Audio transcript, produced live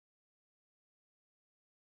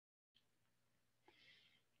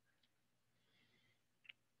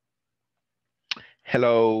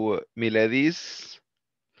Hello, Miledis.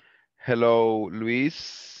 Hello,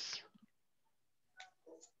 Luis.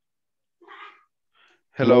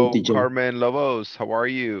 Hello, Hello, teacher. Carmen Lobos. How are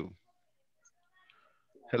you?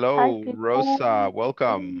 Hi, Hello, teacher. Rosa.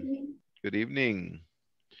 Welcome. Good evening.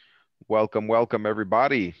 Welcome, welcome,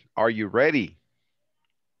 everybody. Are you ready?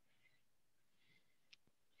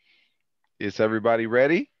 Is everybody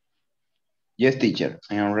ready? Yes, teacher.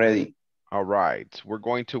 I am ready. All right. We're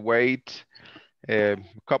going to wait a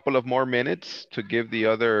couple of more minutes to give the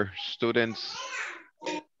other students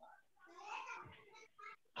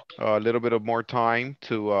a little bit of more time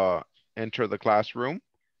to enter the classroom.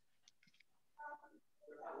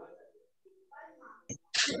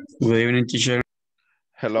 Good evening, teacher.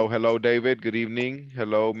 Hello, hello, David. Good evening.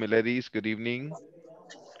 Hello, Miledis. Good evening.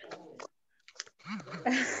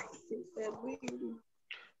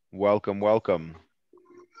 Welcome, welcome.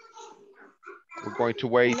 We're going to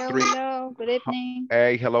wait Hello, three. hello. Good evening.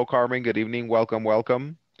 Hey, hello, Carmen. Good evening. Welcome,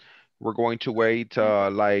 welcome. We're going to wait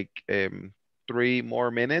like 3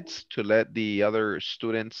 more minutes to let the other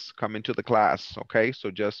students come into the class. Okay, so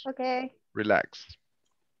just Okay. relax.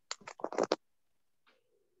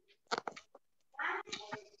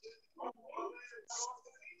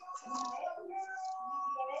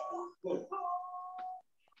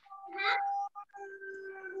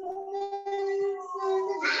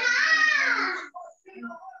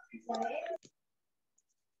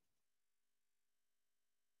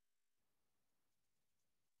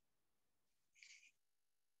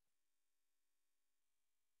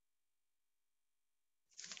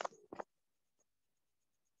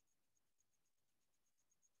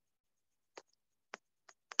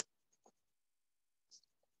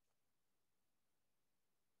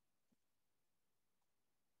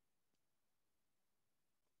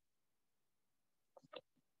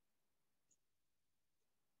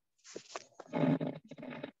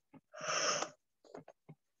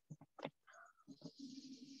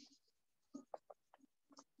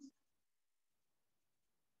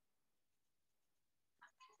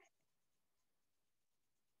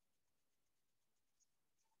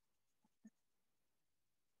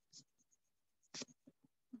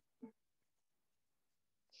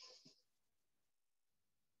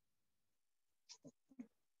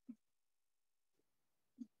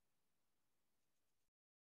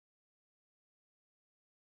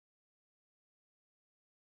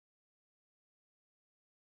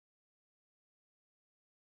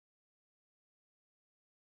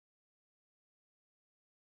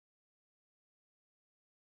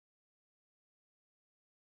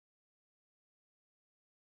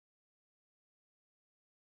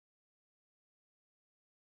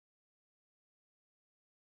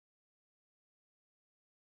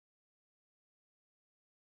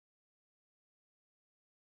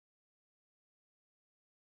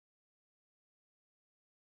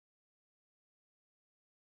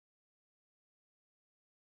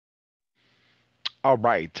 All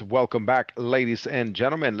right, welcome back, ladies and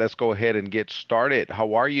gentlemen. Let's go ahead and get started.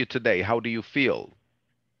 How are you today? How do you feel?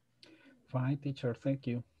 Fine, teacher. Thank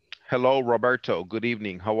you. Hello, Roberto. Good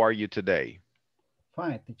evening. How are you today?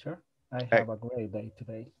 Fine, teacher. I E- have a great day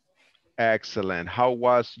today. Excellent. How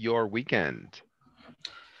was your weekend?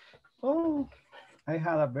 Oh, I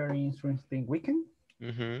had a very interesting weekend.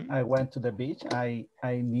 Mm-hmm. I went to the beach. I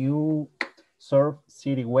knew Surf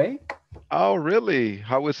City Way. Oh, really?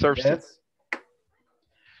 How was Surf City? Yes.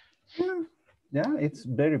 Yeah, yeah, it's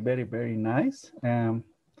very, very, very nice.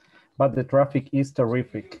 But the traffic is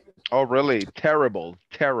terrific. Oh, really? Terrible,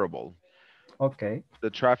 terrible. Okay, The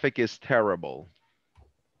traffic is terrible.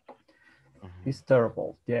 Mhm. it's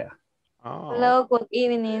terrible. Yeah. Oh, Hello, good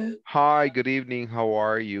evening. hi, good evening. How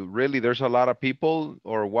are you? Really, there's a lot of people,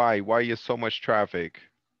 or why? Why is so much traffic?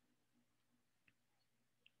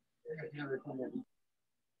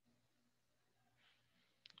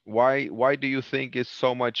 Why do you think is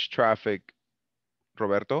so much traffic,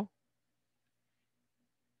 Roberto?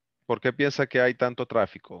 ¿Por qué piensa que hay tanto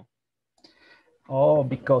tráfico? Oh,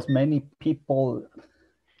 because many people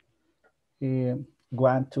uh,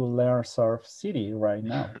 want to learn Surf City right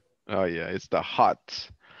now. Oh yeah, it's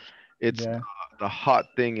Yeah, the hot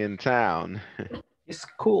thing in town. it's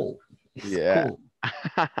cool. It's Yeah. cool.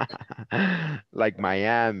 Like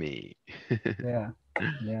Miami. Yeah,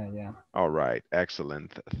 yeah, yeah. All right,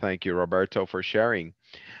 excellent. Thank you, Roberto, for sharing.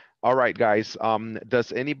 All right, guys.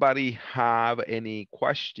 Does anybody have any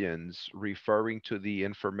questions referring to the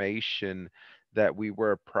information that we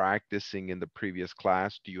were practicing in the previous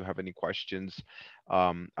class? Do you have any questions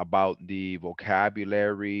about the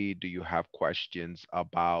vocabulary? Do you have questions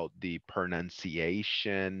about the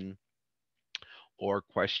pronunciation? or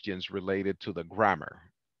questions related to the grammar?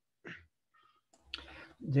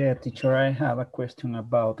 Yeah, teacher, I have a question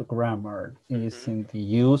about grammar. Is in the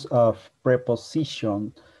use of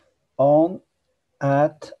preposition on,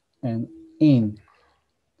 at, and in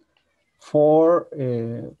for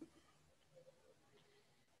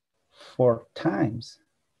times.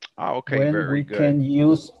 Ah, okay, When very we good. can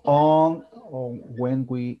use on, or when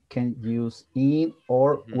we can use in,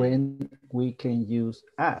 or Mhm. when we can use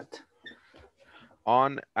at.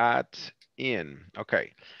 On, at, in.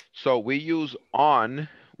 Okay, so we use on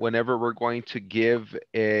whenever we're going to give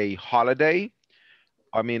a holiday.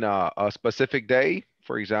 I mean, a specific day.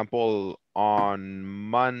 For example, on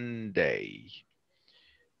Monday,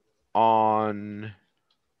 on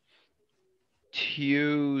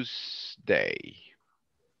Tuesday,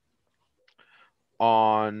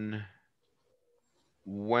 on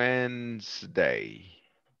Wednesday,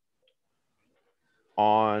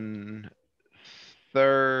 on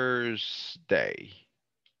Thursday,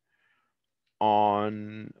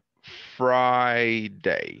 on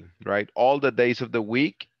Friday, right? All the days of the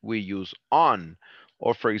week we use on.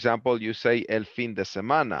 Or for example, you say el fin de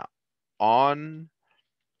semana, on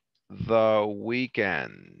the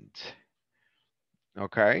weekend.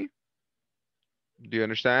 Okay? Do you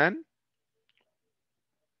understand?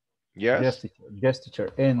 Yes, Yes? teacher. Yes, teacher.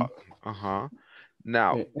 And Uh-huh.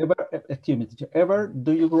 Now, excuse me, teacher. Ever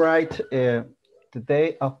do you write the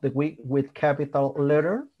day of the week with capital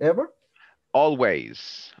letter? Ever?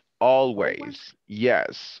 always, Always. always,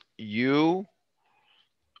 yes, you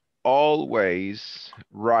always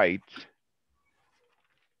write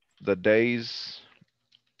the days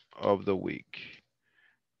of the week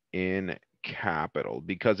in capital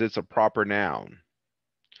because it's a proper noun.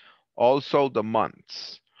 Also the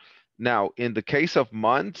months. Now, in the case of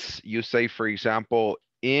months, you say, for example,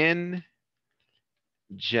 in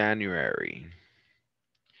January,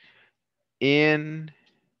 in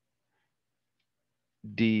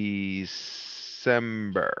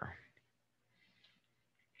December,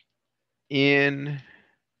 in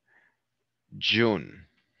June,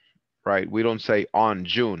 right? We don't say on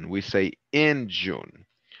June, we say in June,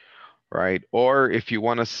 right? Or if you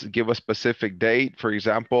want to give a specific date, for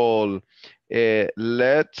example,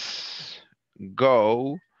 let's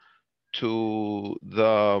go to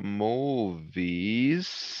the movies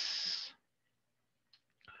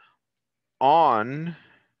on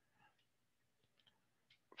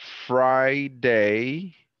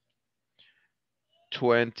Friday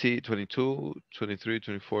 20, 22, 23,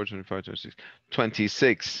 24, 25, 26,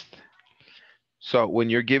 26th. So when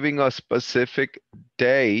you're giving a specific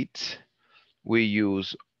date, we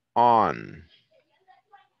use on,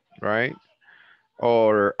 right?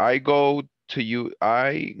 Or I go to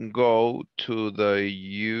the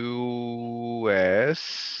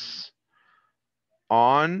US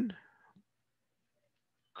on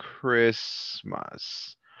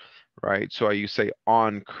Christmas, right? So you say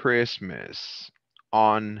on Christmas,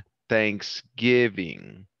 on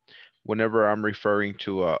Thanksgiving, whenever I'm referring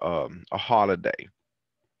to a holiday.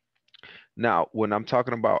 Now, when I'm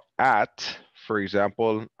talking about at, for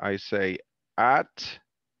example, I say at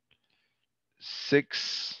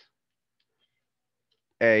 6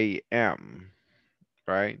 a.m.,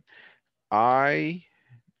 right? I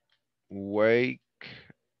wake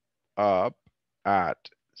up at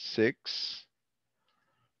 6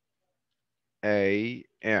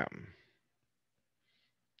 a.m.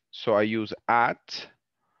 So I use at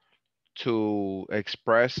to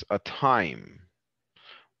express a time.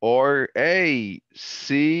 Or a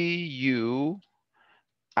see you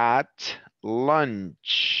at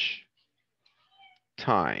lunch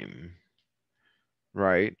time,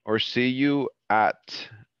 right? Or see you at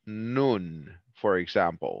noon, for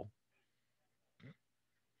example.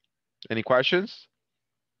 Any questions?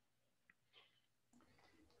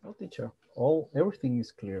 Oh, teacher. Everything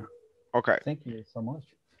is clear. Okay. Thank you so much.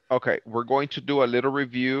 Okay, we're going to do a little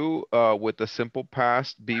review with the simple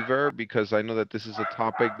past beaver because I know that this is a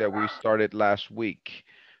topic that we started last week,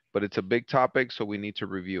 but it's a big topic, so we need to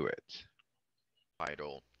review it.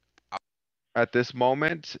 Title. At this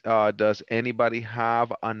moment, does anybody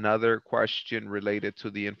have another question related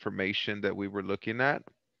to the information that we were looking at?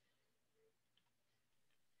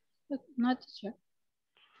 Not teacher.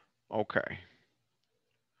 Okay,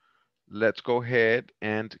 let's go ahead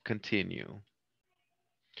and continue.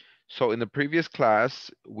 So in the previous class,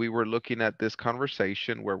 we were looking at this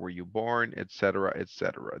conversation, where were you born, etc.,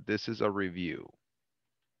 etc. This is a review.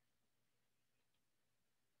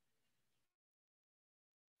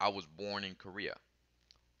 I was born in Korea.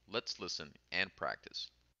 Let's listen and practice.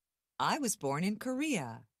 I was born in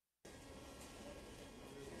Korea.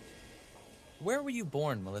 Where were you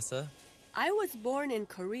born, Melissa? I was born in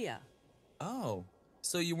Korea. Oh,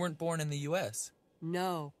 so you weren't born in the US?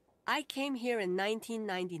 No, I came here in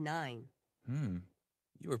 1999.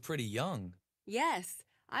 You were pretty young. Yes,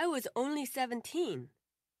 I was only 17.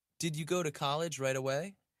 Did you go to college right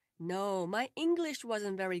away? No, my English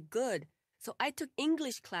wasn't very good, so I took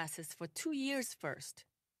English classes for 2 years first.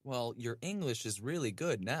 Well, your English is really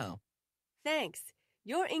good now. Thanks.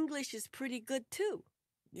 Your English is pretty good too.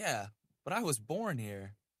 Yeah, but I was born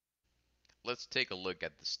here. Let's take a look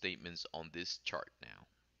at the statements on this chart now.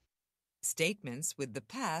 Statements with the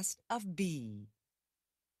past of be.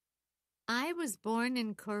 I was born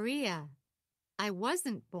in Korea. I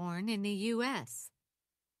wasn't born in the US.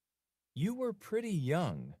 You were pretty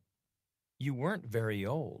young. You weren't very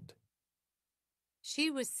old. She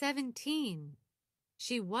was 17.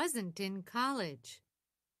 She wasn't in college.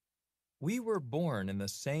 We were born in the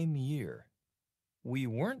same year. We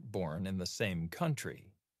weren't born in the same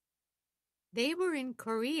country. They were in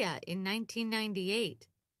Korea in 1998.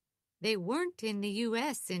 They weren't in the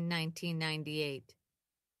US in 1998.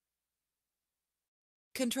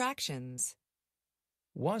 Contractions.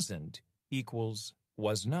 Wasn't equals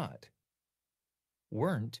was not.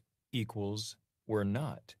 Weren't equals were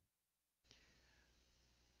not.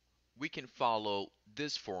 We can follow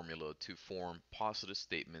this formula to form positive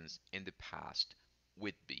statements in the past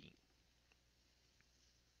with be.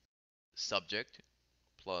 Subject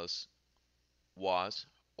plus was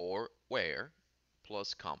or were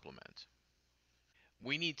plus complement.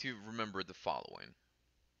 We need to remember the following.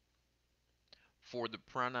 For the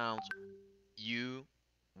pronouns you,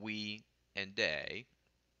 we, and they,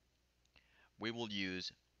 we will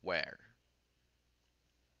use were.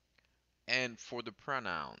 And for the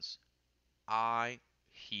pronouns I,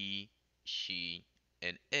 he, she,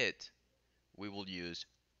 and it, we will use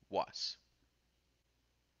was.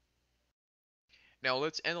 Now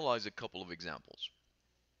let's analyze a couple of examples.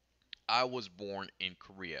 I was born in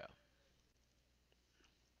Korea.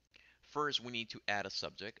 First, we need to add a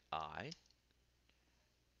subject, I.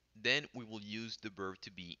 Then we will use the verb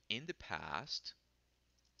to be in the past,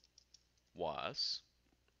 was.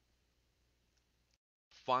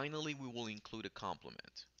 Finally, we will include a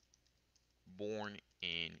complement, born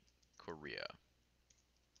in Korea.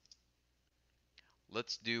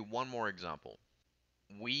 Let's do one more example.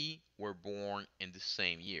 We were born in the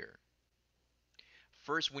same year.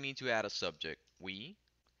 First, we need to add a subject, we.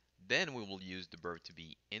 Then we will use the verb to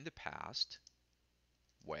be in the past,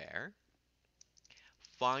 where.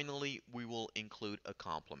 Finally, we will include a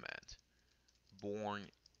complement, born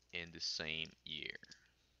in the same year.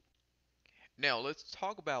 Now, let's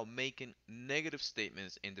talk about making negative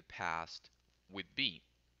statements in the past with be.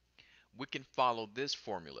 We can follow this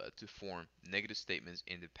formula to form negative statements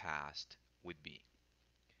in the past with be.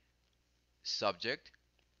 Subject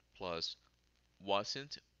plus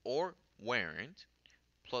wasn't or weren't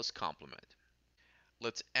plus complement.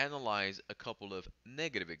 Let's analyze a couple of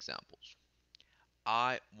negative examples.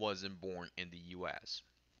 I wasn't born in the US.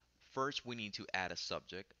 First, we need to add a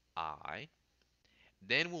subject, I.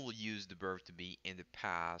 Then we will use the verb to be in the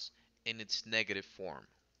past in its negative form,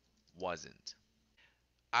 wasn't.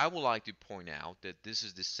 I would like to point out that this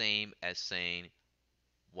is the same as saying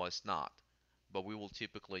was not, but we will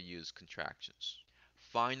typically use contractions.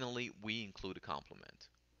 Finally, we include a complement,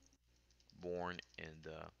 born in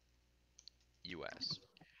the US.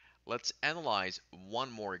 Let's analyze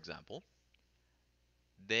one more example.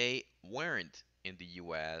 They weren't in the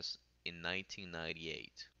US in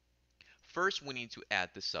 1998. First, we need to add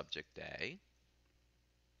the subject they.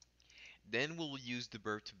 Then we'll use the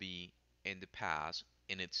verb to be in the past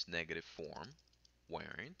in its negative form,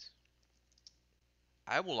 weren't.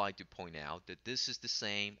 I would like to point out that this is the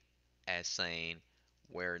same as saying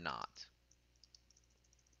were not,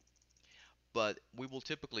 but we will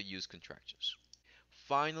typically use contractions.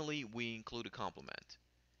 Finally, we include a complement,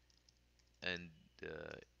 and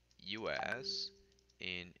the US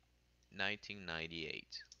in 1998.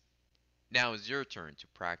 Now it's your turn to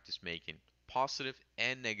practice making positive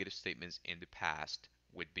and negative statements in the past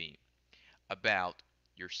with be about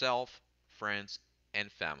yourself, friends,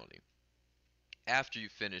 and family. After you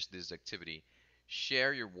finish this activity,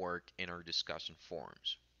 share your work in our discussion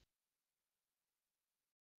forums.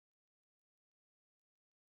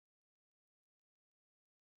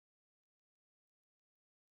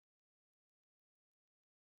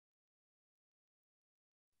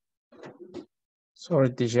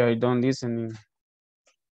 Sorry, teacher, I don't listen.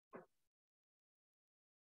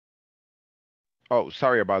 Oh,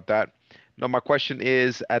 sorry about that. No, my question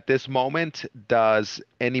is, at this moment, does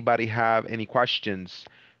anybody have any questions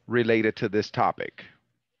related to this topic?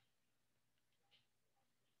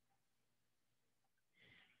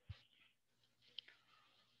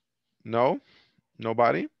 No?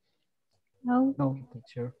 Nobody? No. No,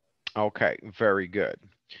 teacher. Okay, very good.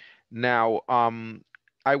 Now,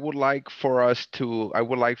 I would like for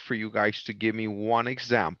you guys to give me one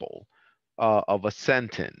example of a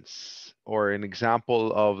sentence or an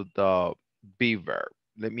example of the be verb.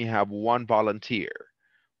 Let me have one volunteer.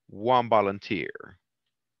 One volunteer.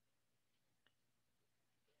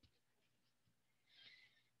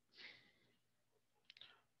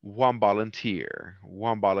 One volunteer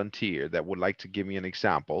that would like to give me an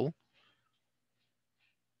example.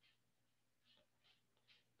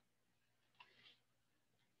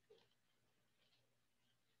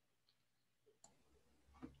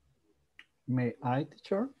 May I,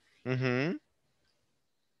 teacher? Mm-hmm.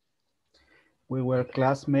 We were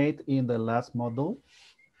classmates in the last module.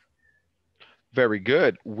 Very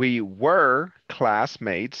good. We were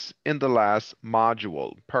classmates in the last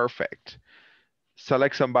module. Perfect.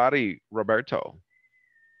 Select somebody, Roberto.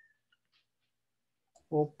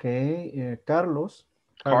 Okay, Carlos.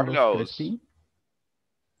 Carlos Carlos. Crespi.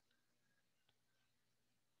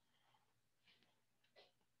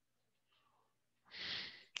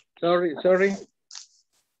 Sorry.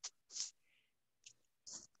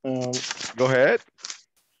 Go ahead.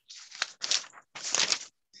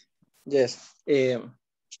 Yes.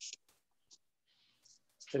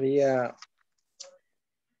 Sería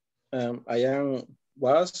I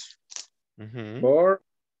was born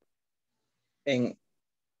in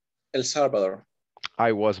El Salvador.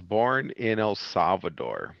 I was born in El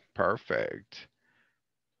Salvador. Perfect.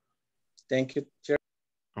 Thank you, teacher.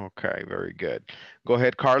 Okay, very good. Go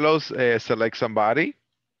ahead, Carlos. Select somebody.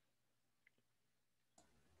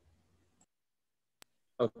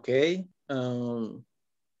 Okay.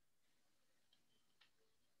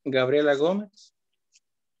 Gabriela Gómez.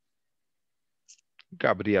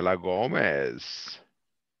 Gabriela Gomez.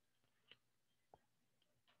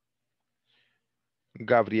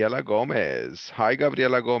 Gabriela Gomez. Hi,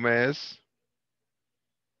 Gabriela Gomez.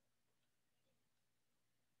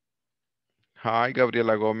 Hi,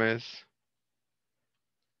 Gabriela Gomez.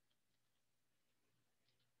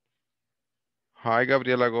 Hi,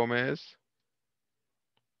 Gabriela Gomez.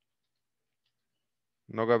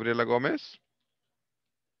 ¿No, Gabriela Gómez?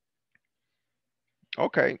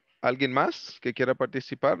 Ok. ¿Alguien más que quiera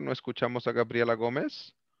participar? ¿No escuchamos a Gabriela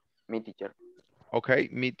Gómez? Mi teacher.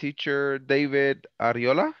 Ok. Mi teacher David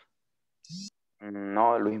Ariola.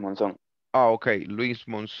 No, Luis Monzón. Ah, ok. Luis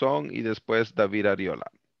Monzón y después David Ariola.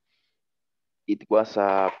 It was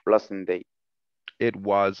a pleasant day. It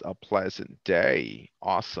was a pleasant day.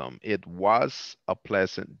 Awesome. It was a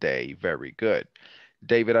pleasant day. Very good.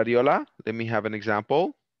 David Ariola, let me have an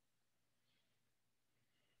example.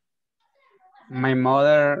 My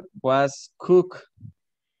mother was cook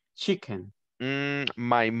chicken.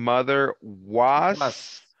 My mother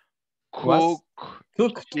was cook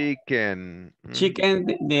chicken. Chicken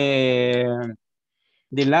the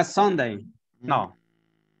last Sunday. No.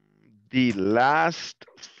 The last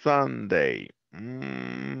Sunday.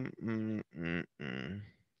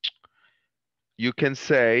 You can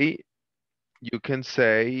say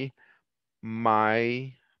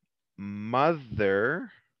my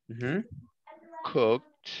mother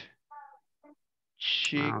cooked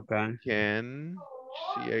chicken,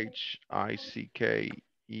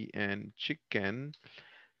 chicken, chicken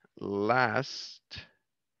last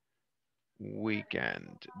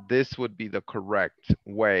weekend. This would be the correct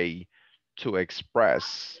way to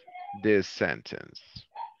express this sentence.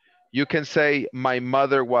 You can say my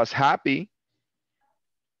mother was happy.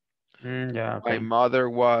 My mother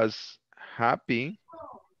was happy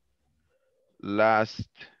last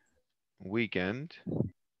weekend.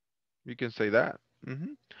 You can say that.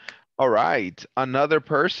 All right, another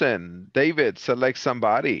person. David, select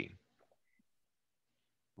somebody.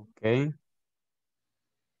 Okay.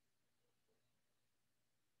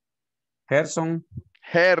 Gerson.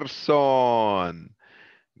 Gerson.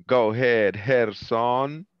 Go ahead,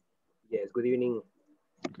 Gerson. Yes, good evening.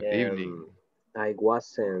 Good evening. I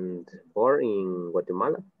wasn't born in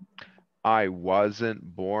Guatemala. I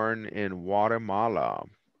wasn't born in Guatemala.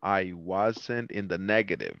 I wasn't in the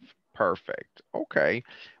negative. Perfect. Okay.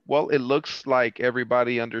 Well, it looks like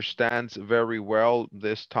everybody understands very well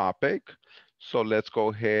this topic. So let's go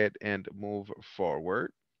ahead and move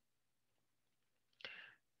forward.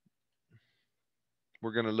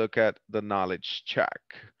 We're going to look at the knowledge check.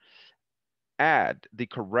 Add the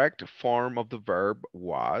correct form of the verb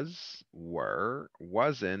was, were,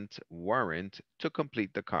 wasn't, weren't to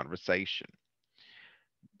complete the conversation.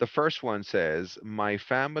 The first one says, my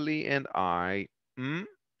family and I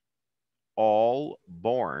all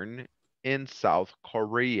born in South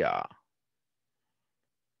Korea.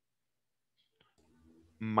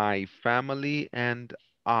 My family and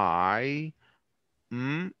I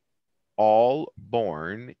all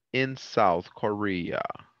born in South Korea.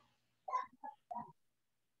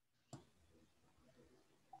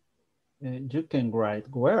 You can write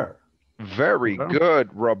where. Very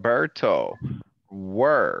good, Roberto.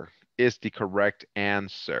 Were is the correct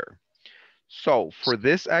answer. So for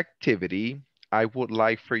this activity, I would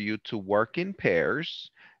like for you to work in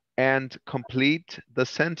pairs and complete the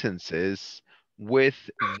sentences with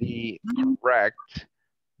the correct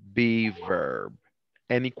be verb.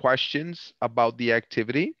 Any questions about the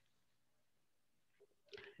activity?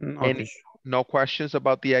 No, No questions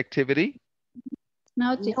about the activity?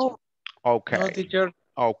 No, teacher. Okay. No, teacher.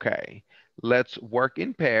 Okay. Let's work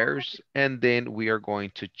in pairs and then we are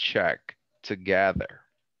going to check together.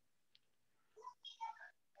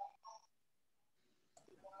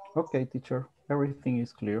 Okay, teacher. Everything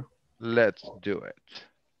is clear. Let's do it.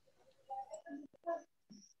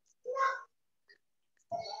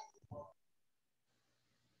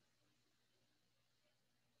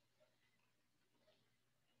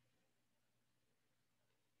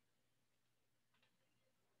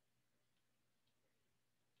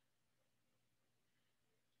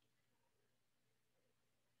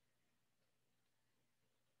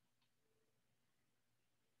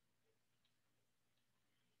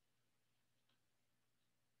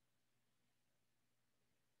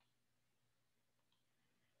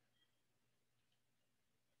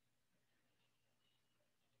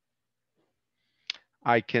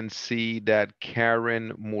 I can see that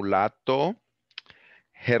Karen Mulato,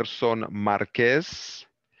 Gerson Marquez,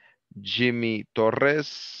 Jimmy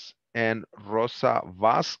Torres, and Rosa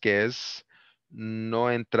Vázquez no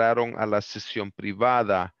entraron a la sesión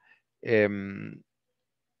privada.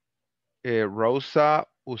 Rosa,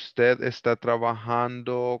 usted está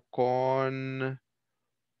trabajando con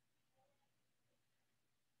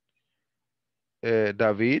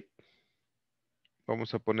David.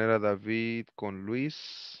 Vamos a poner a David con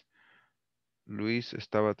Luis. Luis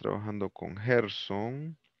estaba trabajando con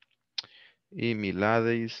Gerson. Y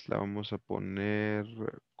Miladis la vamos a poner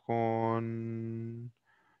con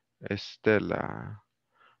Estela.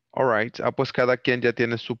 All right. Pues cada quien ya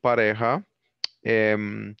tiene su pareja.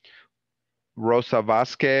 Rosa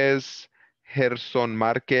Vázquez, Gerson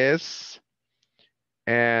Márquez,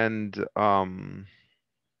 and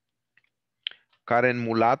Karen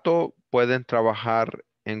Mulato pueden trabajar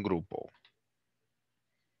en grupo.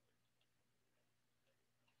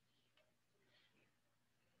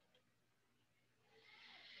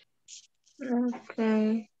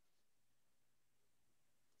 Okay.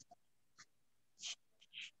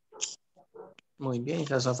 Muy bien,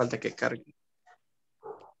 ya solo falta que cargue.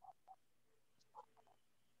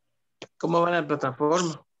 ¿Cómo va la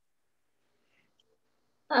plataforma?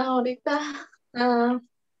 Ahorita en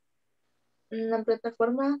la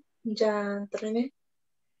plataforma ya terminé.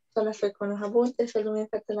 Solo fue con los apuntes, solo me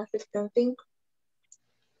falta la sección 5.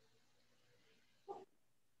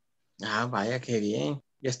 Ah, vaya, qué bien.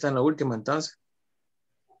 Ya está en lo último entonces.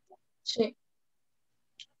 Sí.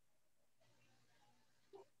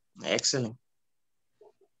 Excelente.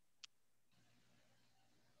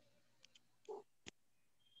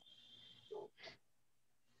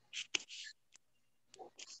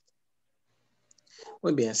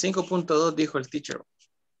 Muy bien, 5.2 dijo el teacher.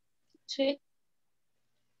 Sí.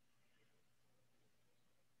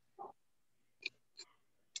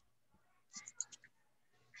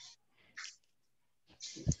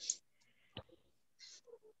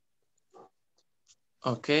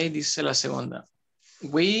 Ok, dice la segunda.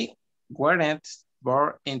 We weren't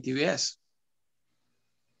born in the US.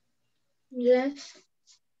 Yes.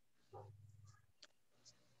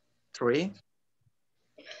 3.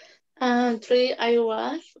 3. I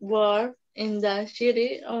was born in the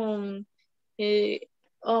city. I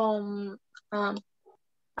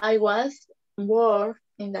was born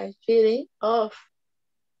in the city of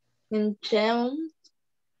Incheon,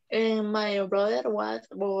 and my brother was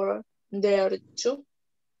born there too.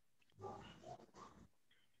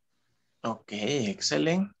 Ok,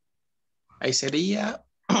 excelente. Ahí sería.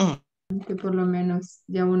 Que por lo menos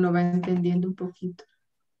ya uno va entendiendo un poquito.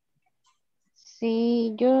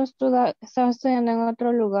 Sí, yo estaba estudiando en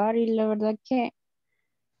otro lugar y la verdad que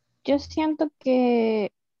yo siento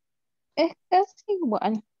que es casi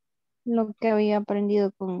igual lo que había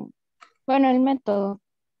aprendido con, bueno, el método.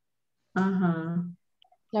 Ajá.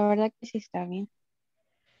 La verdad que sí está bien.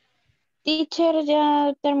 Teacher,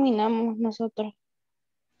 ya terminamos nosotros.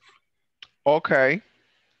 Okay.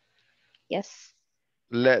 Yes.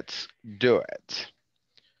 Let's do it.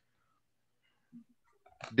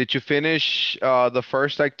 Did you finish the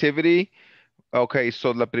first activity? Ok,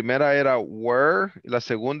 so la primera era were, la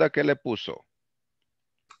segunda, ¿qué le puso?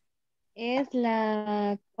 Es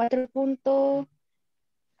la 4 punto,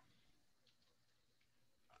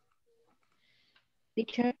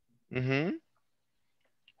 teacher, Ujú.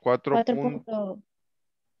 4 4 puntos. punto.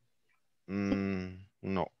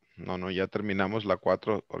 No, no, ya terminamos la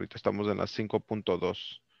 4. Ahorita estamos en la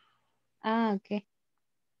 5.2. Ah, ok.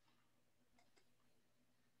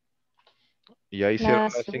 ¿Ya hicieron La la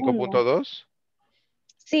segunda. 5.2?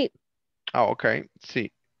 Sí. Ah, ok,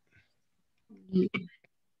 sí.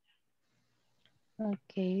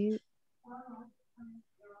 Ok.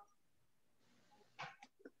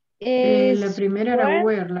 La primera era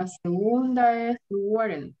were, la segunda es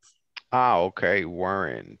weren't. Ah, ok,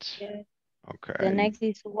 weren't. The Okay. next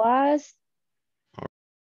is was.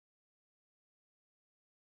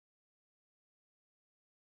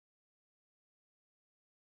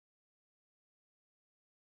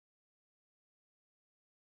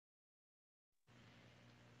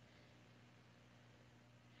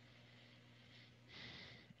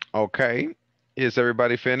 Okay. Is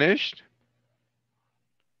everybody finished?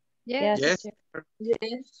 Yes. Yes.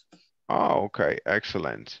 Yes. Oh, okay,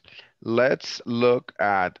 excellent. Let's look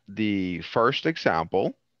at the first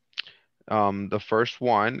example. The first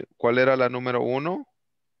one, ¿cuál era la número uno?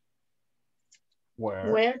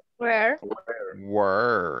 Were. Where?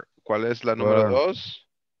 Were. ¿Cuál es la número dos?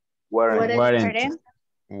 Weren't.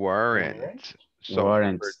 Weren't. So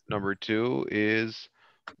Weren't. number two is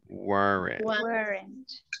weren't.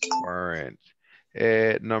 Weren't. Weren't.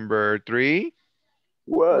 Number three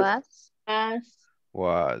Was.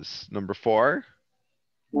 was. Number four?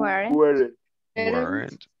 Weren't.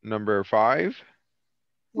 Weren't. Number five?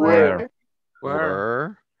 Were.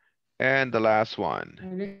 Were. And the last one?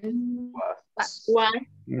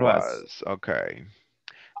 Was. Okay.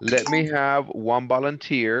 Let me have one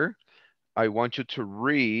volunteer. I want you to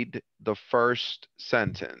read the first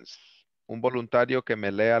sentence. Un voluntario que me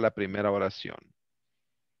lea la primera oración.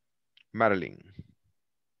 Madeline.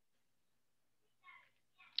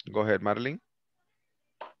 Go ahead, Madeline.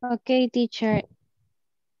 Okay, teacher.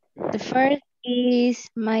 The first is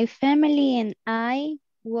my family and I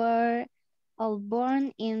were all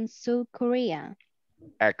born in South Korea.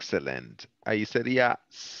 Excellent. Ahí sería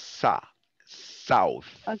South.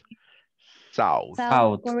 Okay. South.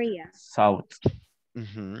 South Korea. South.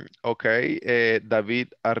 Okay.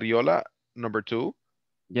 David Arriola, number two.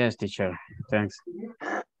 Yes, teacher. Thanks.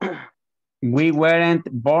 We weren't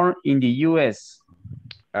born in the US.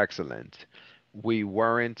 Excellent. We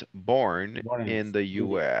weren't born in the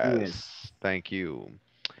US. Thank you.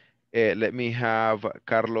 Let me have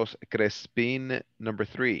Carlos Crespin, number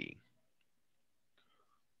three.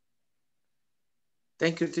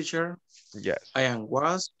 Thank you, teacher. Yes. I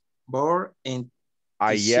was born in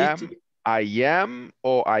I the am, city. I am,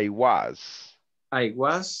 or I was? I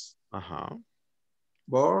was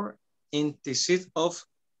born in the city of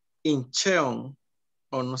Incheon.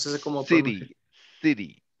 O no sé cómo pronunciar.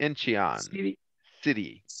 City, Incheon.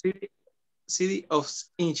 City of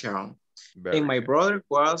Incheon. Very and my good. brother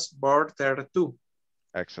was born there too.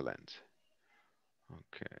 Excellent.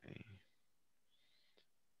 Okay.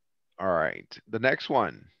 All right. The next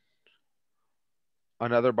one.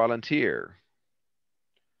 Another volunteer.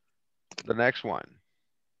 The next one.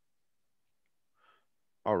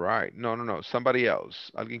 All right. No. Somebody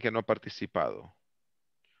else. Alguien que no ha participado.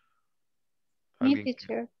 Me,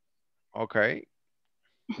 teacher. Okay.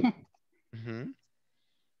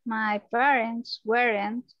 My parents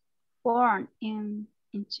weren't born in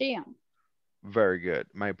Incheon. Very good.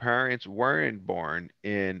 My parents weren't born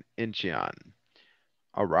in Incheon.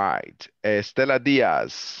 All right. Estela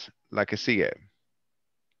Díaz, la que sigue.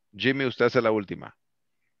 Jimmy, usted hace la última.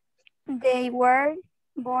 They were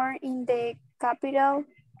born in the capital,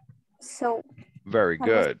 Seoul. Very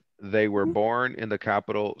good. They were born in the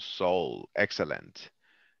capital, Seoul. Excellent.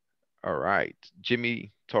 All right.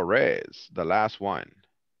 Jimmy Torres, the last one.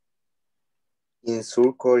 In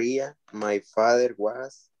South Korea, my father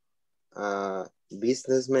was a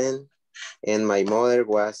businessman and my mother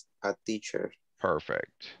was a teacher.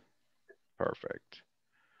 Perfect.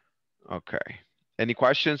 Okay. Any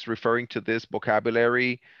questions referring to this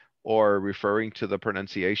vocabulary or referring to the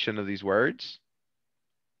pronunciation of these words?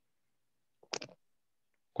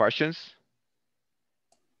 Questions?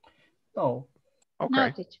 No. Okay.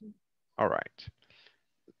 No, teacher. All right.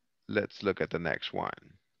 Let's look at the next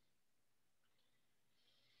one.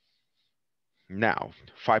 Now,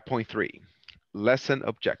 5.3, lesson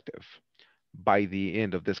objective. By the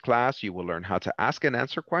end of this class, you will learn how to ask and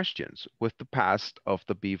answer questions with the past of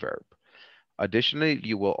the be verb. Additionally,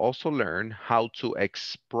 you will also learn how to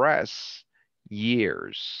express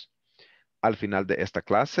years. Al final de esta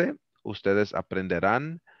clase, ustedes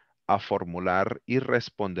aprenderán a formular y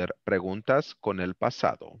responder preguntas con el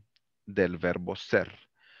pasado del verbo ser.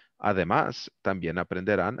 Además, también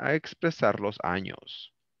aprenderán a expresar los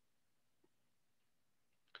años.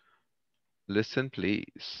 Listen,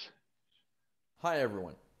 please. Hi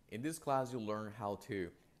everyone. In this class you'll learn how to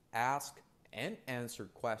ask and answer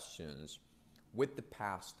questions with the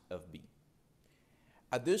past of be.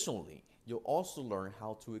 Additionally, you'll also learn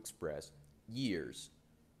how to express years.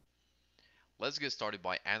 Let's get started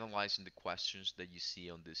by analyzing the questions that you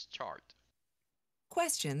see on this chart.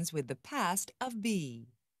 Questions with the past of be.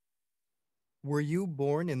 Were you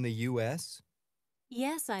born in the U.S.?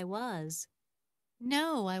 Yes, I was.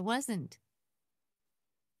 No, I wasn't.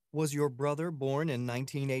 Was your brother born in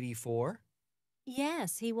 1984?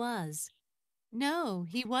 Yes, he was. No,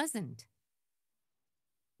 he wasn't.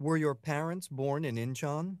 Were your parents born in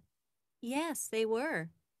Incheon? Yes, they were.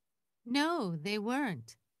 No, they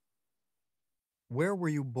weren't. Where were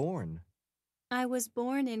you born? I was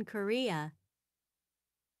born in Korea.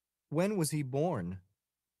 When was he born?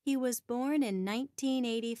 He was born in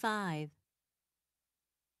 1985.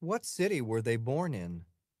 What city were they born in?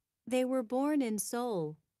 They were born in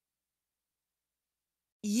Seoul.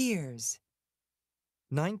 Years.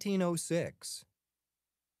 1906,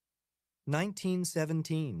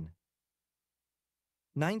 1917,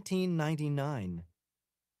 1999,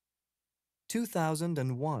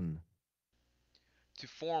 2001. To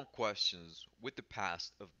form questions with the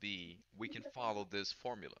past of be, we can follow this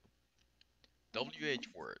formula. WH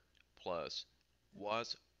word plus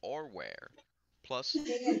was or where plus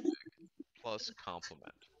subject plus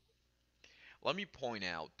complement. Let me point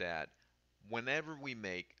out that whenever we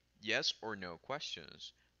make yes or no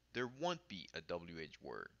questions, there won't be a WH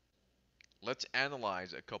word. Let's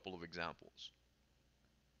analyze a couple of examples.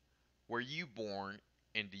 Were you born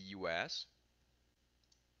in the US?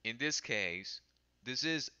 In this case, this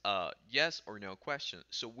is a yes or no question,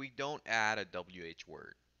 so we don't add a WH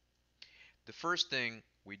word. The first thing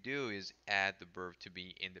we do is add the verb to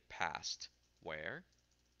be in the past, where.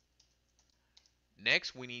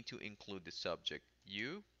 Next, we need to include the subject,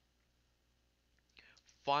 you.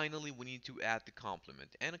 Finally, we need to add the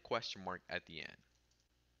complement and a question mark at the end.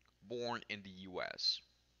 Born in the US.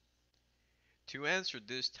 To answer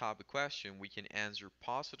this type of question, we can answer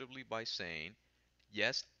positively by saying,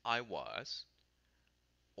 yes, I was,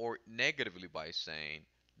 or negatively by saying,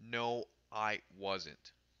 no, I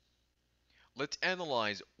wasn't. Let's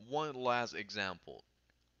analyze one last example.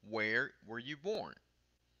 Where were you born?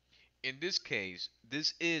 In this case,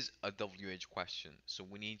 this is a WH question, so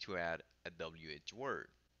we need to add a WH word.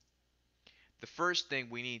 The first thing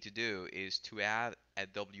we need to do is to add a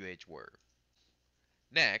WH word.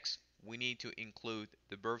 Next, we need to include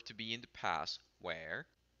the verb to be in the past, where.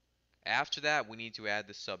 After that, we need to add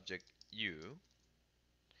the subject, you.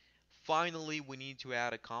 Finally, we need to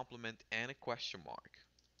add a complement and a question mark.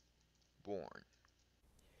 Born.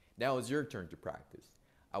 Now it's your turn to practice.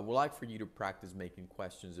 I would like for you to practice making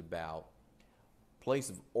questions about place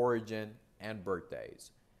of origin and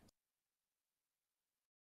birthdays.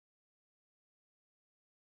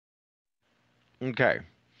 Okay.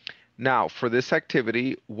 Now, for this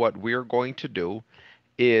activity, what we're going to do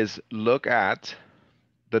is look at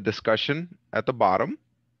the discussion at the bottom,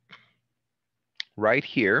 right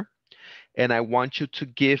here, and I want you to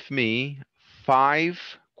give me 5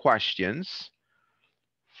 questions,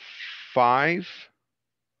 5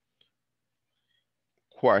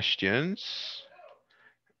 questions,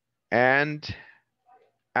 and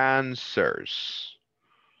answers.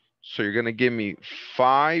 So you're going to give me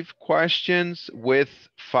 5 questions with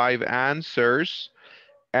 5 answers,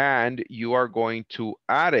 and you are going to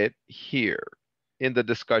add it here in the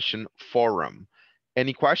discussion forum.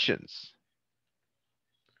 Any questions?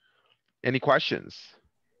 Any questions?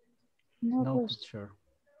 No, teacher.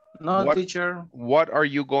 No, What, teacher. what are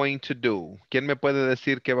you going to do? ¿Quién me puede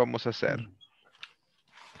decir qué vamos a hacer?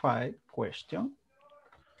 5 questions.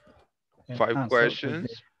 5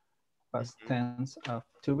 questions. Past tense of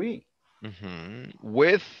to be.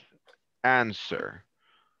 With answer.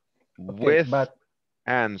 Okay, with but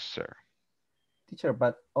answer. Teacher,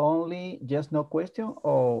 but only just no question,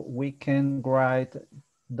 or we can write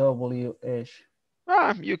WH?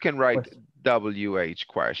 You can write WH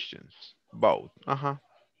questions. Both.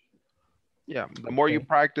 Yeah, the more you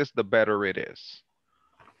practice, the better it is.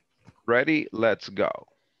 Ready? Let's go.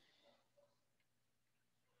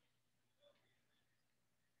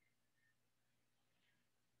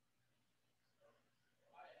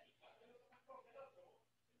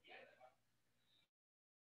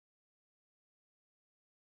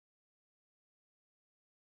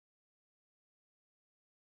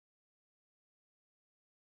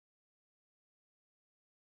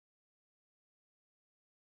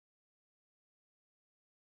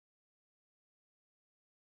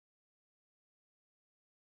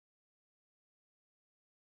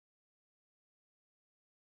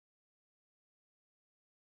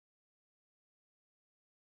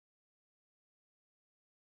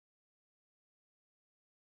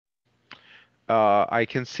 I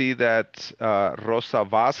can see that Rosa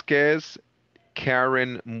Vasquez,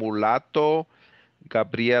 Karen Mulato,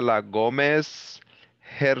 Gabriela Gómez,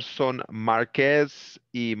 Gerson Márquez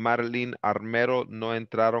y Marilyn Armero no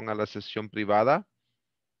entraron a la sesión privada.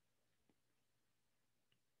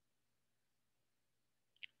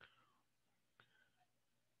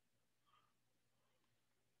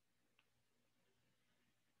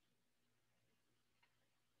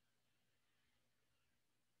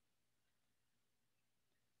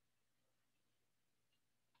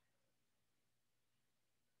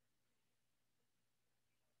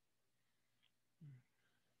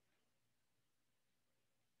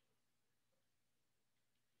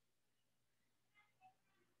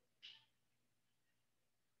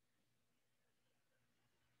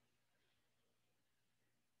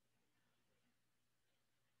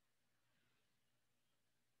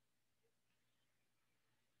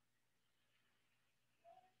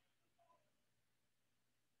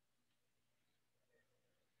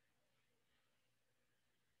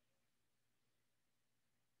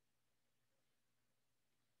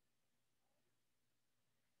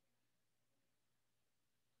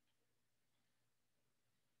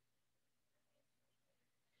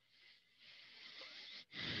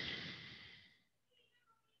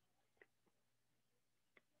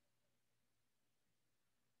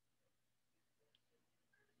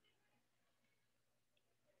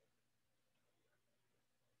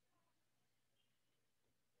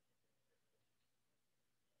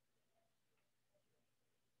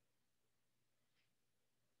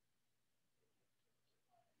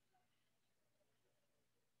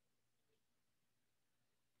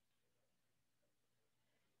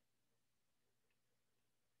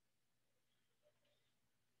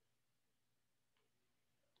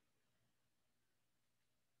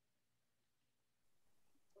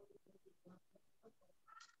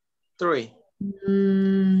 Three.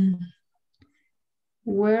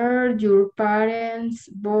 Were your parents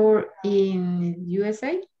born in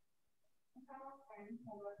USA?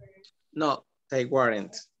 No, they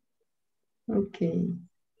weren't. Okay.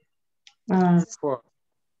 4.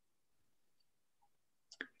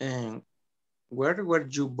 And where were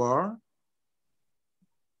you born?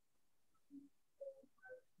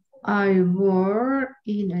 I born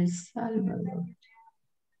in El Salvador.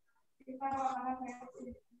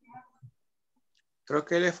 Creo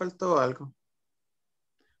que le faltó algo.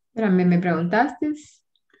 Espérame, ¿me preguntaste?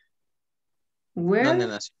 Where? ¿Dónde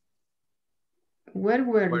nació? Where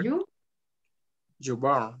were you? You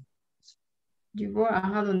born. You were,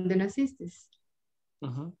 ajá, ¿dónde naciste?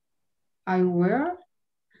 Uh-huh. I were,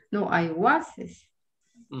 no, I was.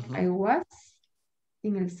 Uh-huh. I was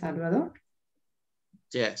in El Salvador.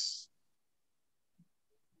 Yes.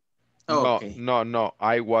 No, Okay. no.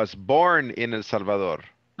 I was born in El Salvador.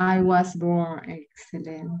 I was born.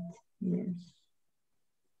 Excellent. Yes.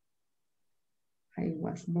 I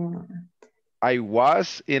was born. I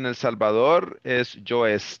was in El Salvador es yo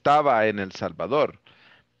estaba en El Salvador.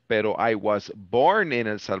 Pero I was born in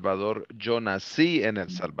El Salvador, yo nací en El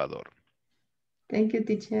Salvador. Thank you,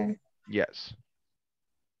 teacher. Yes.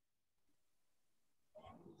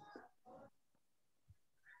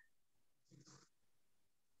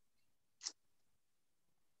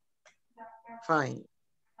 Fine.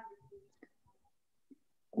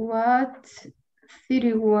 What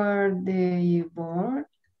city were they born?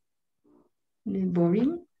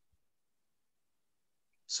 Born?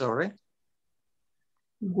 Sorry?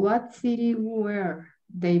 What city were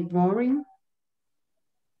they born?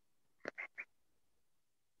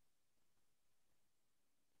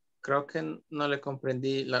 Creo que no le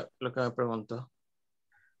comprendí lo que me preguntó.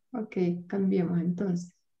 Ok, cambiemos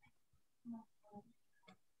entonces.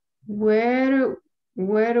 Where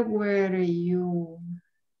were you?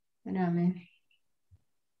 Espérame.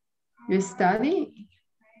 You study?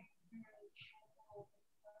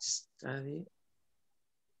 Study.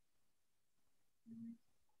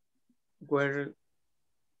 Where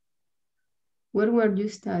were you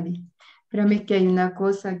study? Espérame que hay una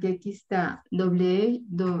cosa que aquí está.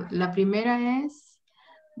 La primera es,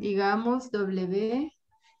 digamos, W,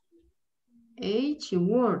 H,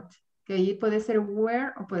 word. Que ahí puede ser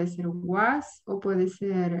where, o puede ser was, o puede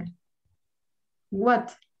ser what.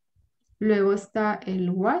 Luego está el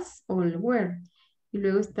was o el were. Y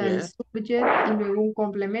luego está el subject y luego un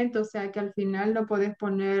complemento. O sea que al final no puedes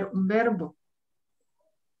poner un verbo.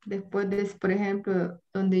 Después de, por ejemplo,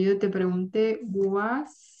 donde yo te pregunté,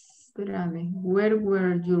 espérame, where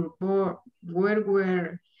were you born? Where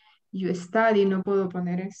were you study? No puedo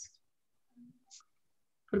poner eso.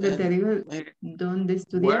 Porque te digo, ¿dónde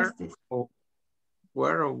estudiaste?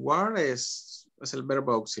 Where o where es el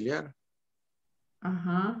verbo auxiliar.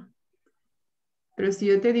 Ajá. Pero si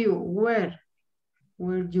yo te digo, where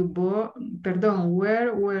you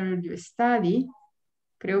where you study,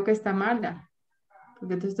 creo que está mala.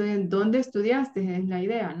 Porque te estoy en dónde estudiaste, es la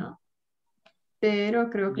idea, ¿no? Pero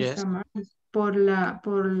creo que está Yes. mal por la,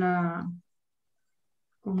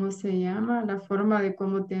 ¿cómo se llama? La forma de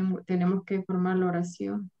cómo tenemos que formar la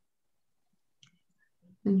oración.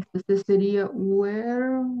 Entonces sería,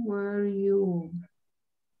 where you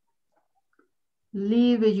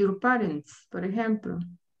live your parents, por ejemplo.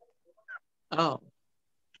 Oh,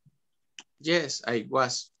 yes, I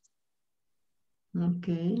was.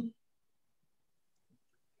 Okay.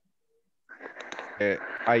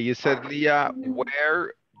 Ahí sería,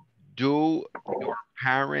 where do your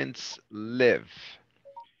parents live?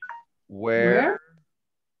 Where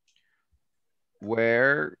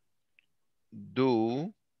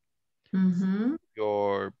do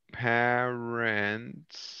your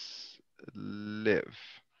parents live?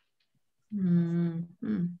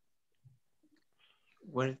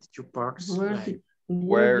 Where did your parents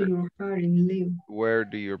Where live? do your parents live? Where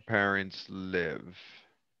do your parents live?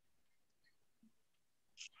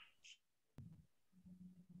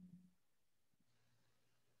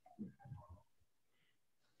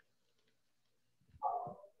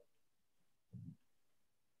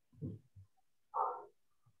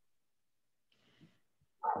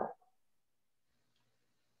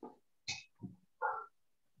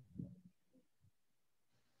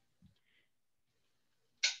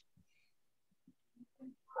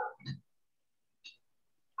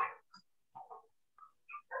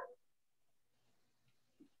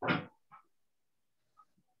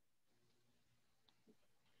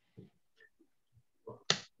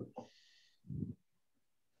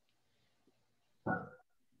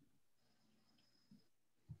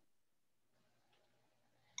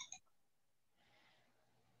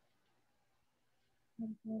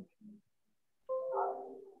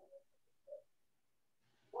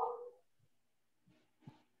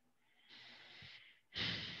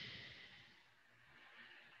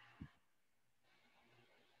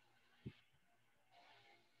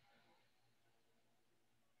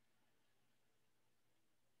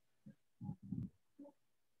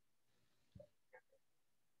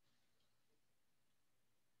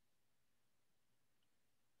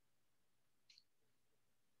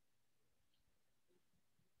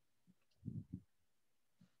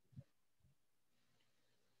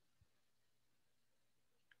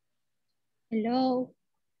 Hello.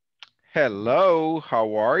 Hello,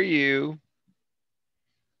 how are you?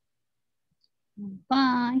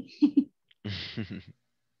 Fine.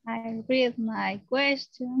 I read my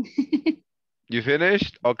question. You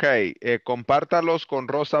finished? Okay, compártalos con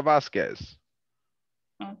Rosa Vázquez.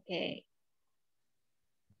 Okay.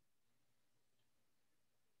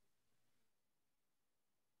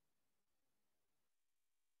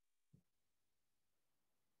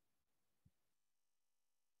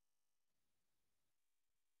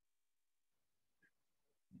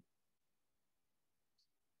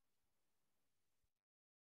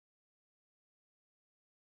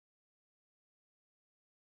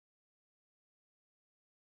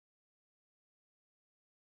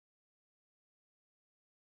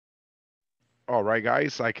 All right,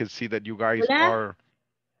 guys, I can see that you guys Hola. are...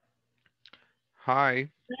 Hi.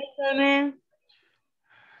 Hi, Carmen.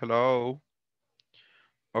 Hello.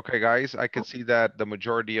 Okay, guys, I can see that the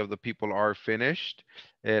majority of the people are finished.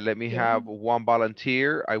 Let me have one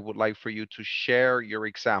volunteer. I would like for you to share your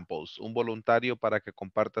examples. Un voluntario para que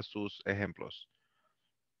comparta sus ejemplos.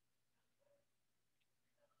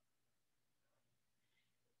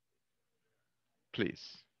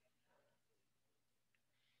 Please.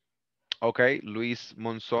 Okay, Luis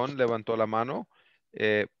Monzón levantó la mano.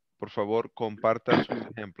 Por favor, comparta sus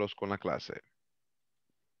ejemplos con la clase.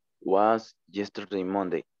 Was yesterday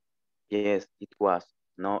Monday? Yes, it was.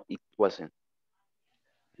 No, it wasn't.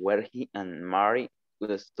 Were he and Mary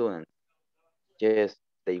good students? Yes,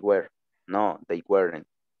 they were. No, they weren't.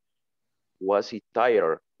 Was he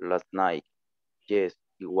tired last night? Yes,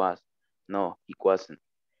 he was. No, he wasn't.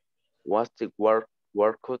 Was the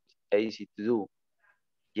workout easy to do?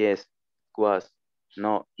 Yes, it was.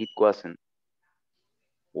 No, it wasn't.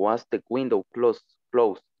 Was the window closed?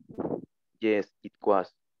 Yes, it was.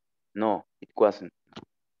 No, it wasn't.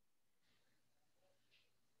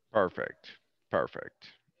 Perfect.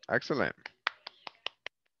 Perfect. Excellent.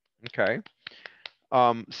 Okay.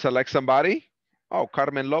 Select somebody. Oh,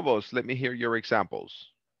 Carmen Lobos, let me hear your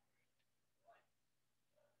examples.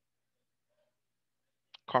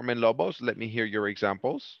 Carmen Lobos, let me hear your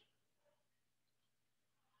examples.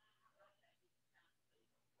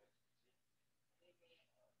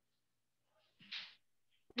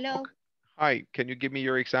 Hello. Okay. Hi, can you give me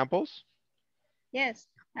your examples? Yes,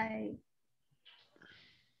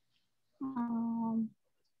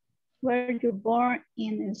 were you born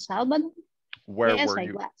in El Salvador? Where Yes, were I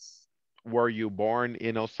you? was. Were you born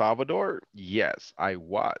in El Salvador? Yes, I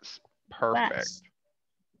was. Perfect.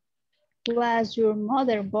 Was your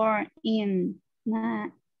mother born in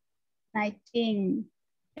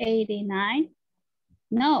 1989?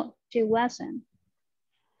 No, she wasn't.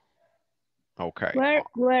 Okay. Where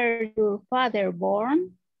were your father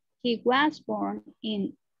born? He was born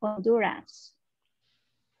in Honduras.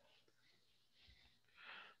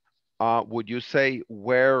 Would you say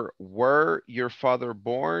where were your father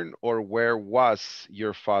born or where was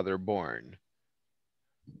your father born?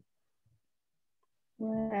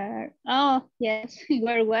 Where? Oh, yes.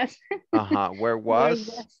 Where was? Where Where was?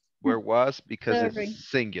 was? Where was because it's Sorry.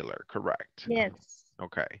 singular, correct. Yes.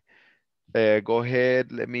 Okay. Go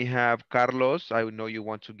ahead. Let me have Carlos. I know you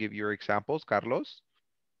want to give your examples, Carlos.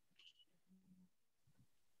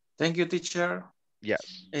 Thank you, teacher.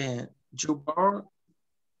 Yes. You born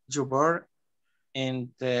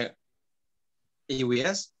in the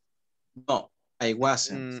US? No, I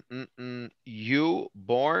wasn't. You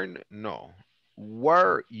born? No.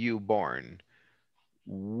 Were you born?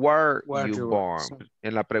 Were Where you you were. born?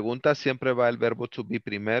 En la pregunta siempre va el verbo to be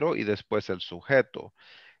primero y después el sujeto.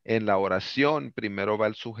 En la oración primero va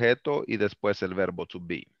el sujeto y después el verbo to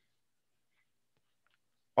be.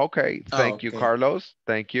 Okay, thank you, Carlos.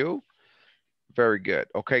 Thank you. Very good.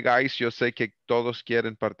 Okay, guys, yo sé que todos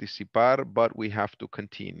quieren participar, but we have to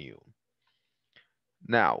continue.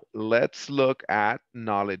 Now, let's look at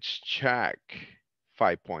knowledge check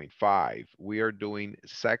 5.5. We are doing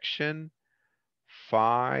section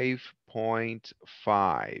 5.5,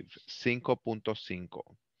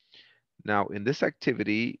 5.5. Now, in this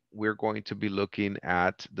activity, we're going to be looking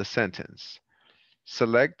at the sentence.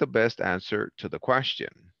 Select the best answer to the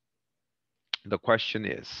question. The question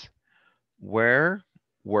is, where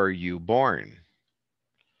were you born?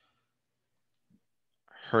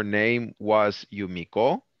 Her name was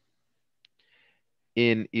Yumiko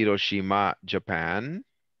in Hiroshima, Japan.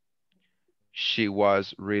 She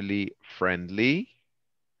was really friendly.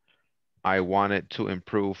 I wanted to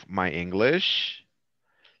improve my English.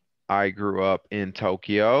 I grew up in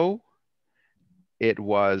Tokyo. It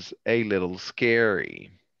was a little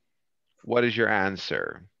scary. What is your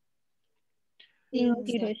answer? In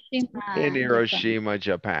Hiroshima, In Japan. Hiroshima,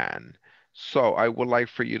 Japan. So I would like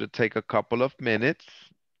for you to take a couple of minutes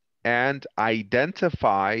and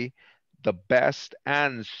identify the best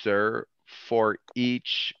answer for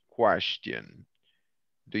each question.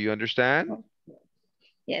 Do you understand?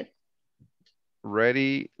 Yes.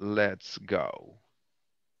 Ready? Let's go.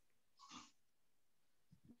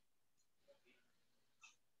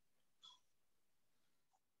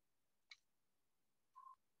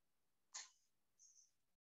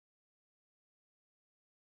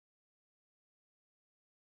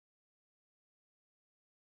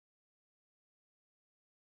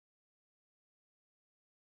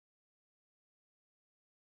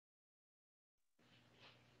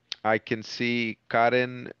 I can see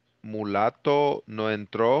Karen Mulato no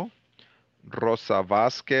entró. Rosa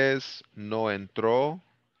Vázquez no entró.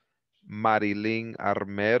 Marilyn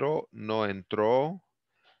Armero no entró.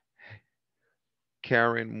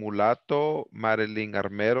 Karen Mulato, Marilyn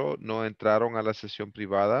Armero no entraron a la sesión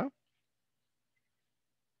privada.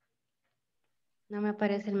 No me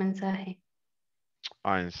aparece el mensaje.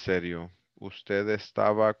 Ah, en serio. Usted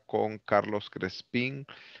estaba con Carlos Crespín.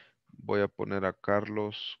 Voy a poner a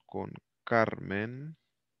Carlos con Carmen.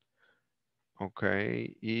 Ok.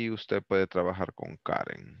 Y usted puede trabajar con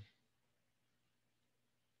Karen.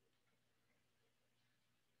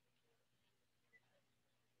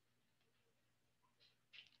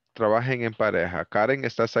 Trabajen en pareja. Karen,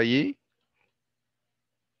 ¿estás allí?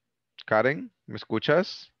 Karen, ¿me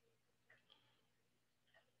escuchas?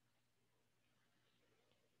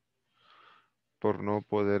 Por no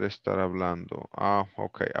poder estar hablando. Ah,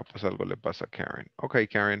 ok. Ah, pues algo le pasa a Karen. Ok,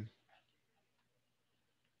 Karen.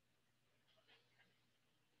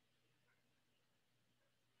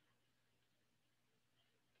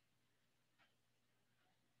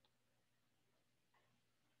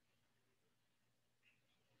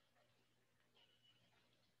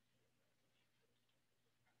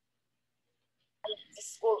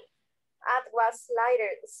 School. At was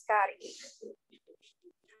later scary.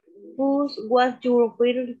 Who was your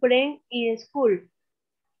favorite friend in school?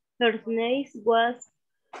 Her name was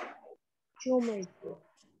Shoemaker.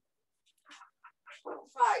 5.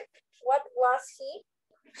 What was he?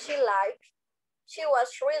 She liked. She was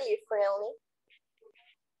really friendly.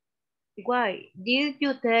 Why did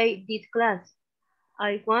you take this class?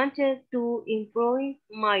 I wanted to improve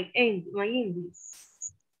my English.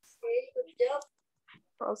 Okay, good job,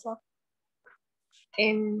 Rosa.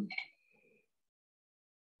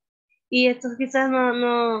 Y esto quizás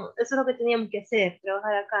no, eso es lo que teníamos que hacer,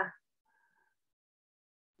 trabajar acá.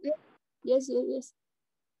 Yes, yes, yes.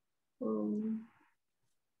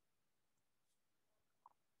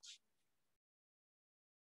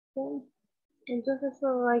 Entonces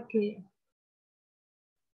solo hay que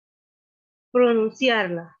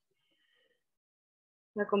pronunciarla,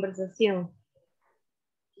 la conversación.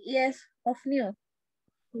 Yes, of new.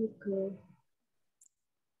 Okay.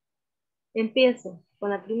 Empiezo con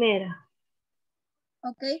la primera.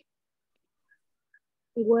 Okay.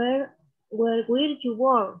 Where will you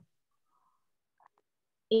work?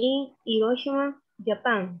 In Hiroshima,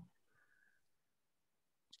 Japan.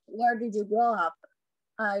 Where did you grow up?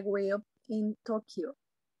 I grew up in Tokyo.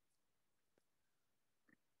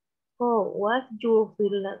 Oh, what's your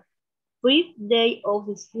first day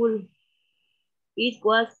of school? It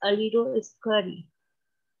was a little scary.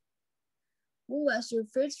 Who was your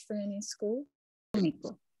first friend in school?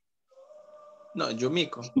 No,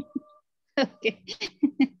 Yumiko. Okay.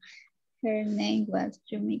 Her name was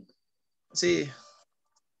Yumiko. Sí.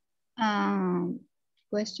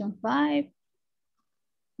 Question 5.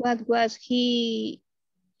 What was she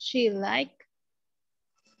like?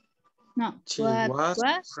 No, She what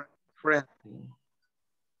was friendly.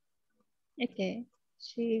 Okay,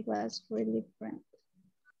 she was really friendly.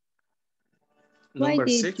 Number Why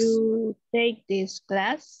did 6. you take this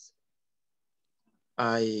class?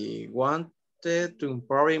 I wanted to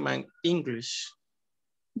improve my English.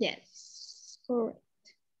 Yes, correct.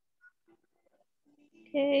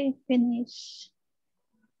 Okay, finish.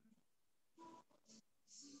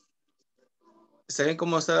 ¿Está bien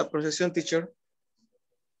cómo está la pronunciación, teacher?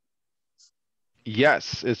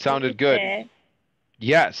 Yes, it sounded good.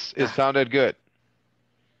 Yes, it sounded good.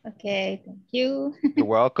 Okay, thank you. You're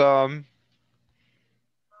welcome.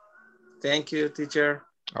 Thank you, teacher.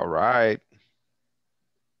 All right.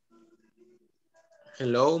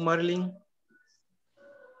 Hello, Marilyn.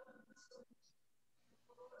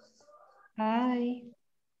 Hi.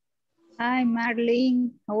 Hi,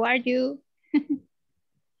 Marlene. How are you?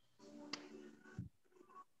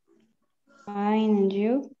 Fine, and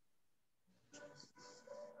you?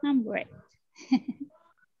 I'm great.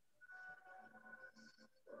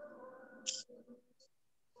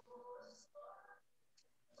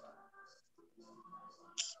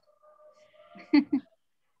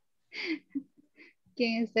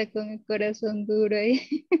 ¿Quién está con el corazón duro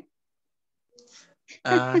ahí?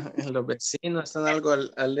 Los vecinos están algo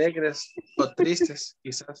alegres o tristes,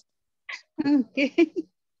 quizás. Ok.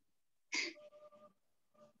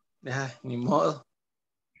 Ni modo.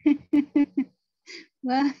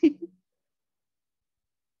 Bye.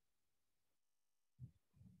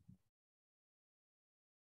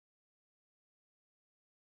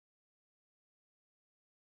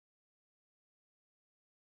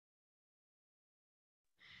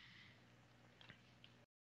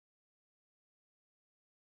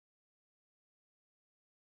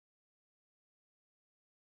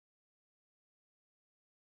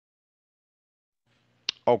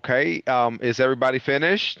 Okay, is everybody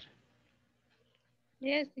finished?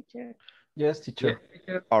 Yes, teacher. Yes, teacher.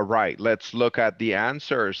 All right, let's look at the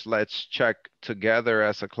answers. Let's check together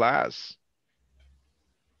as a class.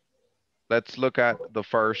 Let's look at the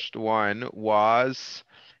first one was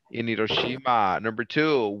in Hiroshima. Number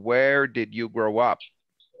 2, where did you grow up?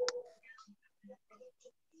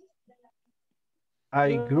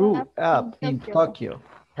 I grew up in Tokyo.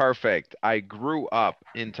 Perfect. I grew up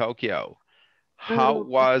in Tokyo. How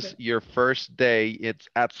was your first day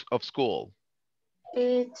of school?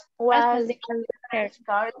 It was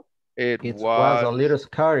scary. It was a little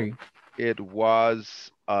scary. It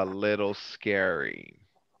was a little scary.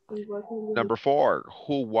 Number 4,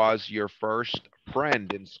 who was your first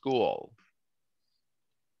friend in school?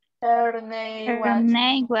 Her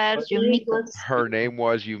name was Yumiko. Her name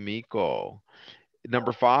was Yumiko.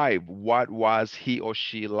 Number 5, what was he or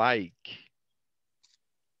she like?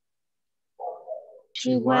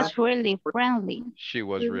 She was really friendly. She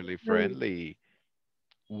was really friendly.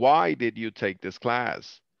 Why did you take this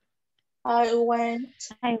class? I went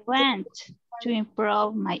to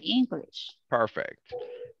improve my English. Perfect.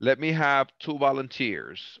 Let me have 2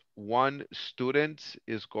 volunteers. One student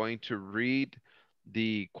is going to read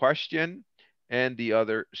the question and the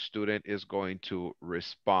other student is going to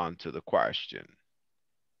respond to the question.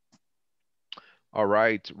 All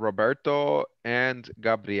right, Roberto and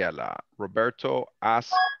Gabriela. Roberto,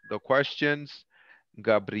 ask the questions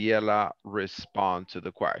Gabriela respond to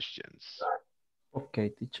the questions. Okay,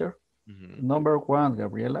 teacher. Mhm. Number one,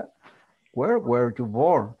 Gabriela. Where were you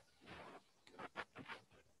born?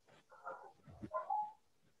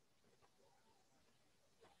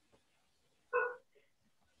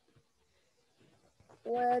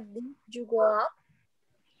 Where did you grow up?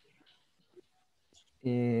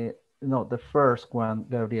 No, the first one,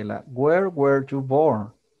 Gabriela. Where were you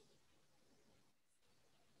born?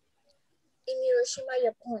 In Hiroshima,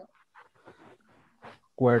 Japan.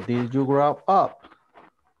 Where did you grow up?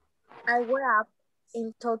 I grew up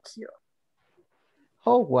in Tokyo.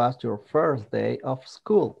 How was your first day of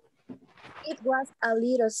school? It was a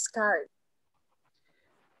little scary.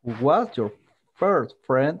 Who was your first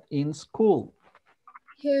friend in school?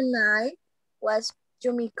 Her name was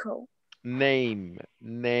Yumiko. Name.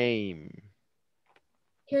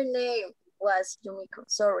 Her name was Yumiko,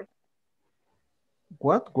 sorry.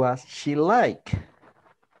 What was she like?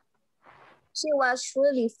 She was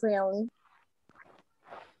really friendly.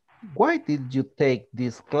 Why did you take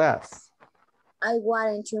this class? I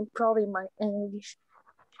wanted to improve my English.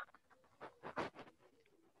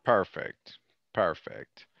 Perfect.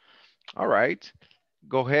 All right.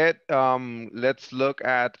 Go ahead. Let's look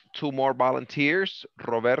at two more volunteers.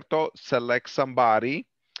 Roberto, select somebody.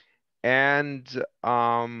 And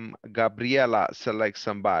Gabriela, select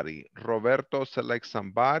somebody. Roberto, select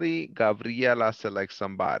somebody. Gabriela, select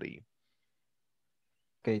somebody.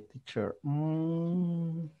 Okay, teacher.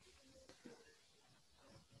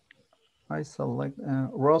 I select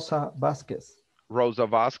Rosa Vasquez. Rosa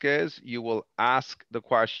Vasquez, you will ask the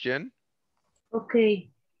question. Okay.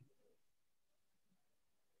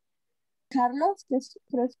 Carlos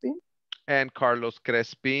Crespin. And Carlos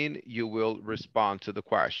Crespin, you will respond to the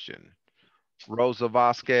question. Rosa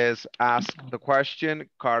Vasquez, ask the question.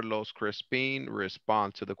 Carlos Crespin,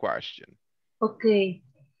 respond to the question. Okay.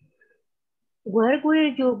 Where were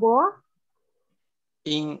you born?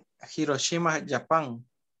 In Hiroshima, Japan.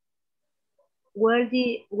 Where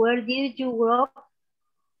did you grow up?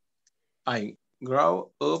 I grew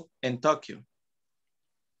up in Tokyo.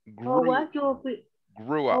 How was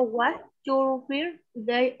your first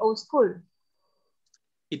day of school?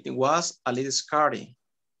 It was a little scary.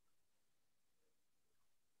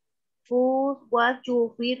 Who was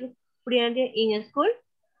your first friend in school?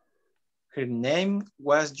 Her name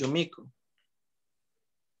was Yumiko.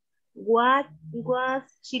 What was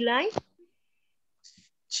she like?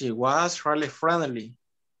 She was really friendly.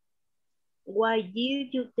 Why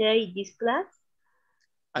did you take this class?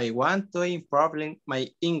 I want to improve my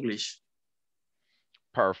English.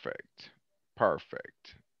 Perfect.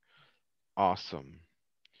 Awesome.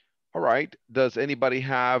 All right. Does anybody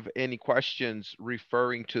have any questions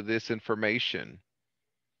referring to this information?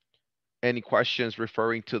 Any questions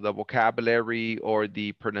referring to the vocabulary or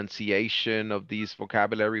the pronunciation of these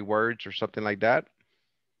vocabulary words or something like that?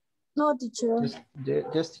 No, teacher.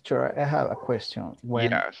 Just teacher, I have a question.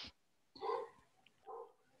 Yes.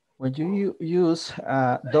 When you use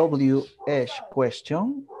a WH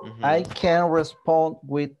question, I can respond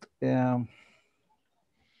with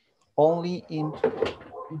only in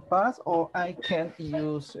past, or I can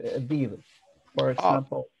use did, for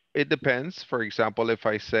example. It depends. For example, if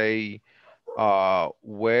I say,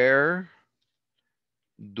 where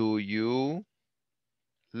do you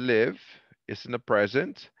live? It's in the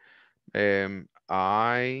present.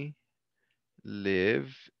 I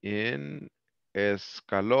live in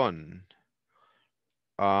Escalón.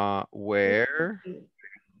 Where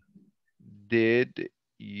did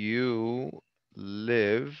you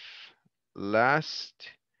live last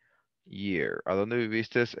year? ¿A dónde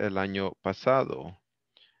viviste el año pasado?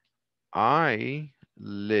 I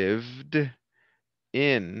lived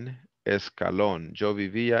in Escalón. Yo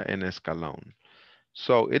vivía en Escalón.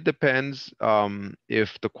 So it depends.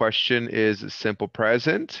 If the question is simple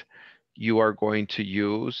present, you are going to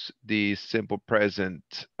use the simple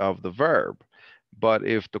present of the verb. But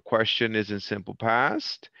if the question is in simple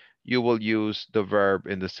past, you will use the verb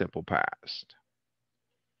in the simple past.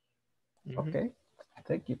 Okay.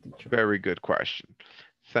 Thank you, teacher. Very good question.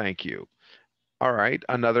 Thank you. All right.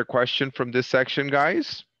 Another question from this section,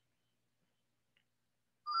 guys.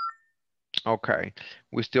 Okay,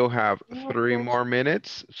 we still have 3 more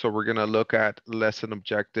minutes, so we're going to look at lesson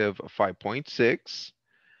objective 5.6.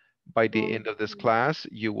 By the end of this class,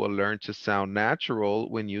 you will learn to sound natural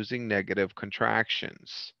when using negative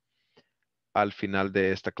contractions. Al final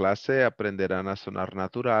de esta clase aprenderán a sonar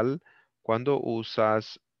natural cuando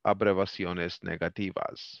usas abreviaciones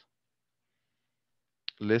negativas.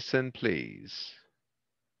 Listen, please.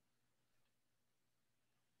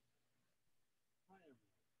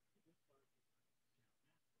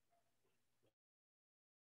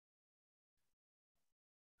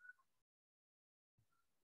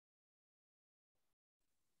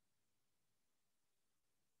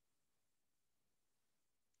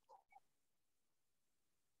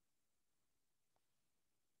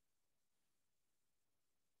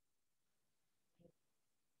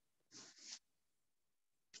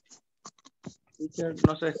 Teacher,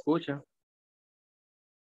 no se escucha.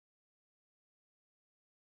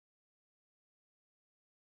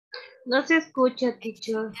 No se escucha,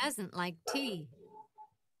 teacher. Doesn't like tea.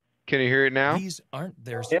 Can you hear it now? These aren't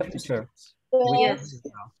their Yes, teacher. swimsuits. Yes.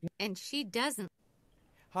 And she doesn't.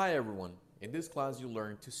 Hi everyone. In this class you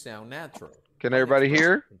learn to sound natural. Can by everybody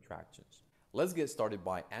expressing hear? Contractions. Let's get started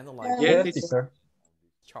by analyzing Yes, this teacher.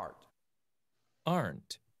 chart.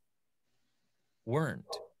 Aren't. Weren't.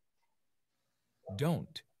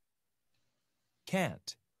 Don't.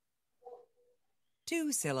 Can't.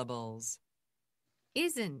 2 syllables.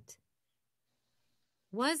 Isn't.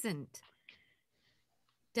 Wasn't.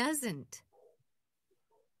 Doesn't.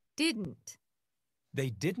 Didn't. They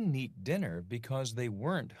didn't eat dinner because they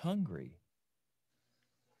weren't hungry.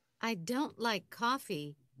 I don't like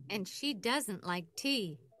coffee, and she doesn't like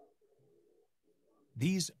tea.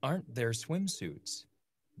 These aren't their swimsuits.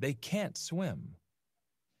 They can't swim.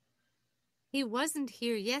 He wasn't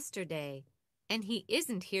here yesterday, and he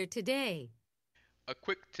isn't here today. A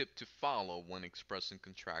quick tip to follow when expressing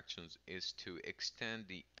contractions is to extend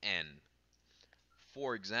the N.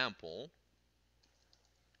 For example,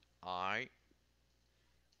 I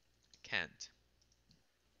can't.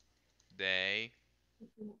 They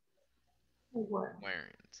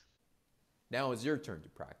weren't. Now it's your turn to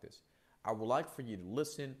practice. I would like for you to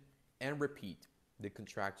listen and repeat the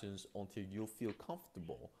contractions until you feel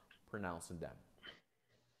comfortable pronouncing them.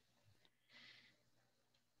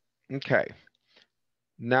 Okay.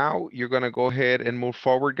 Now you're going to go ahead and move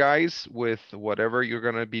forward, guys, with whatever you're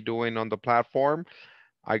going to be doing on the platform.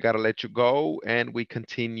 I got to let you go, and we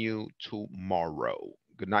continue tomorrow.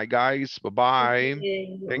 Good night, guys. Bye-bye.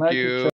 Okay. Thank you.